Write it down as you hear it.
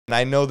And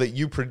I know that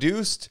you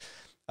produced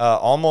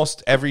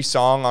almost every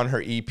song on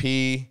her EP.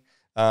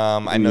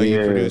 I know you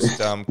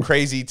produced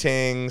Crazy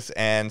Things.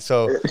 And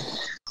so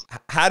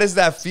how does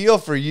that feel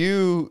for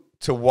you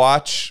to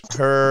watch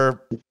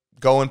her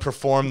go and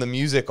perform the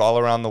music all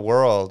around the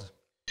world?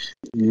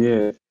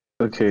 Yeah.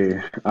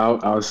 Okay.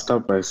 I'll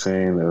start by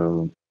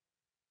saying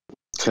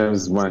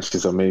Tems, man,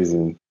 she's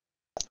amazing.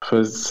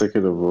 First,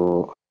 second of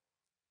all,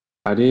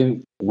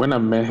 when I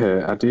met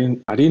her, I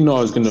didn't know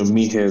I was gonna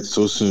meet her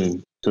so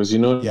soon. Because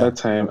that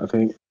time I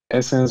think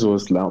Essence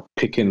was like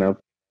picking up.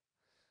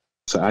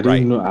 So I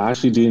didn't know, I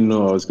actually didn't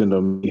know I was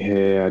gonna meet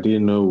her. I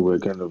didn't know we were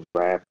gonna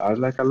rap. I was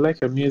like, I like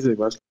her music.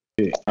 But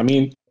I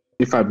mean,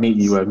 if I meet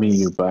you, I meet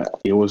you,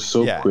 but it was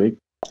so quick.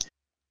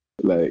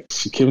 Like,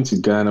 she came to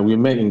Ghana. We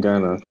met in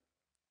Ghana.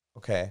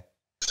 Okay.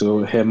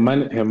 So her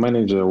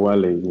manager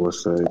Wale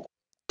was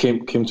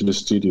came to the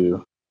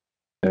studio,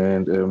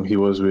 and he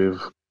was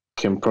with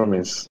Kim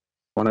Promise,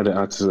 one of the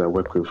artists I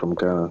work with from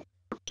Ghana.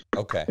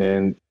 Okay.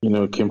 And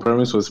Kim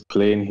Promise was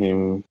playing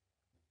him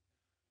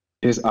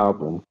his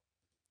album,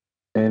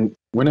 and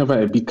whenever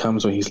a beat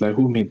comes on, he's like,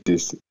 "Who made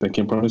this?" Then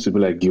Kim Promise would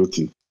be like,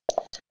 "Guilty,"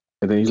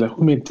 and then he's like,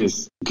 "Who made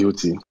this?"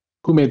 "Guilty."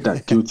 "Who made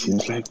that?" "Guilty."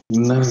 And it's like,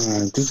 nah,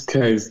 this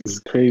guy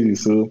is crazy.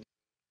 So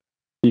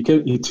he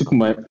took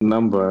my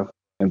number.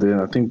 And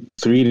then I think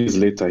 3 days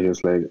later, he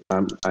was like,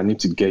 I need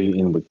to get you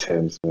in with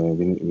Tems, man.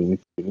 We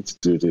need to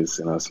do this.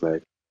 And I was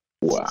like,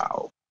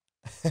 wow.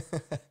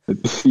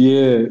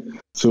 Yeah.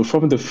 So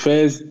from the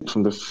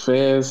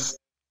first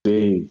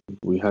day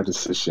we had a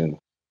session,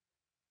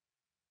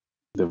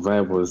 the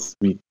vibe was,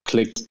 we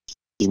clicked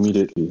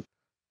immediately.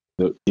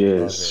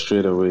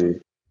 Straight away.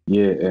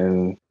 Yeah.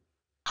 And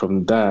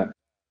from that,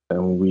 I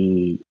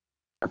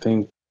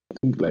think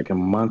like a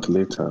month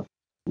later,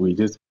 we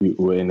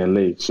were in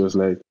LA. She was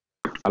like,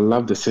 I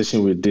love the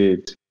session we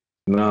did.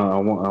 Now I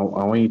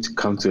want you to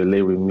come to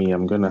LA with me.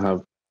 I'm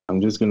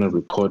just gonna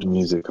record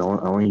music. I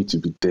want you to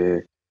be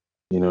there.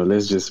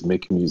 Let's just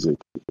make music.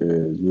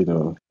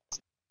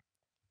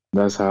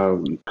 That's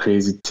how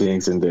Crazy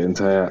Things and the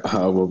entire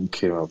album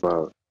came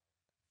about.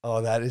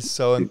 Oh, that is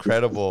so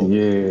incredible.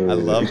 Yeah, I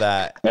love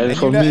that. And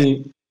for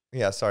me,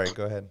 sorry,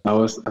 go ahead.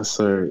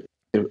 Sorry.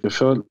 It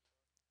felt,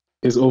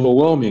 it's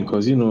overwhelming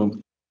because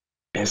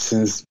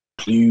Essence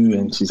blew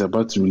and she's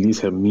about to release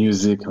her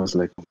music. I was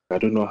like, I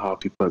don't know how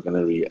people are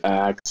gonna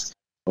react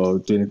or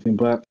do anything.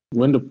 But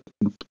when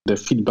the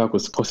feedback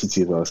was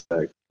positive, I was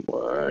like,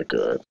 oh my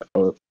God.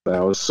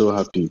 I was so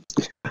happy.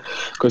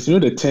 Because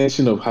the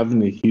tension of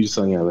having a huge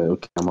song, you're like,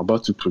 okay, I'm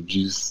about to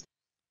produce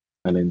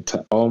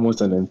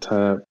almost an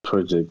entire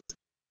project.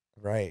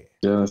 Right.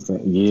 Do you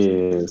understand?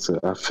 Yeah. So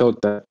I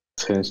felt that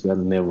tension, that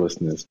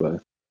nervousness,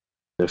 but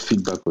the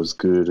feedback was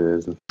good,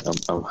 and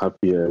I'm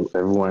happy.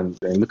 Everyone,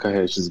 and look at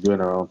her, she's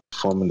going around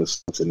performing the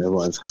songs, and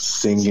everyone's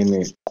singing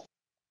it,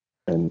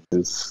 and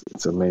it's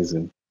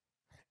amazing.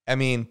 I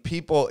mean,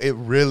 it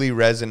really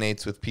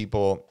resonates with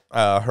people.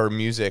 Her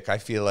music, I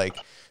feel like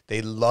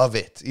they love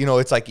it.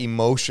 It's like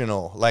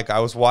emotional. Like, I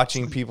was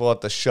watching people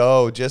at the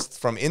show just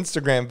from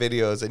Instagram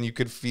videos, and you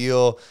could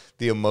feel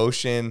the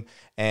emotion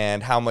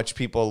and how much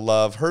people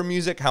love her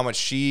music, how much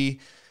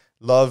she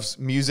loves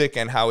music,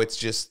 and how it's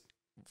just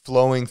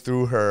flowing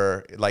through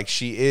her. Like,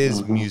 she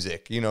is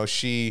music.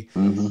 She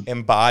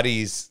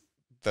embodies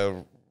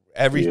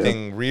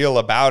everything real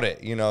about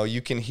it.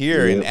 You can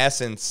hear in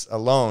Essence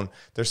alone,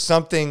 there's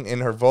something in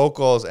her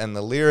vocals and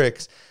the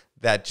lyrics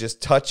that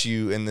just touch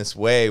you in this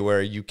way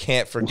where you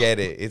can't forget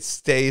it. It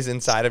stays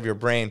inside of your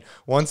brain.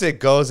 Once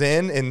it goes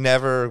in, it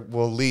never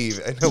will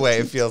leave, in a way,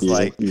 it feels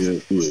like.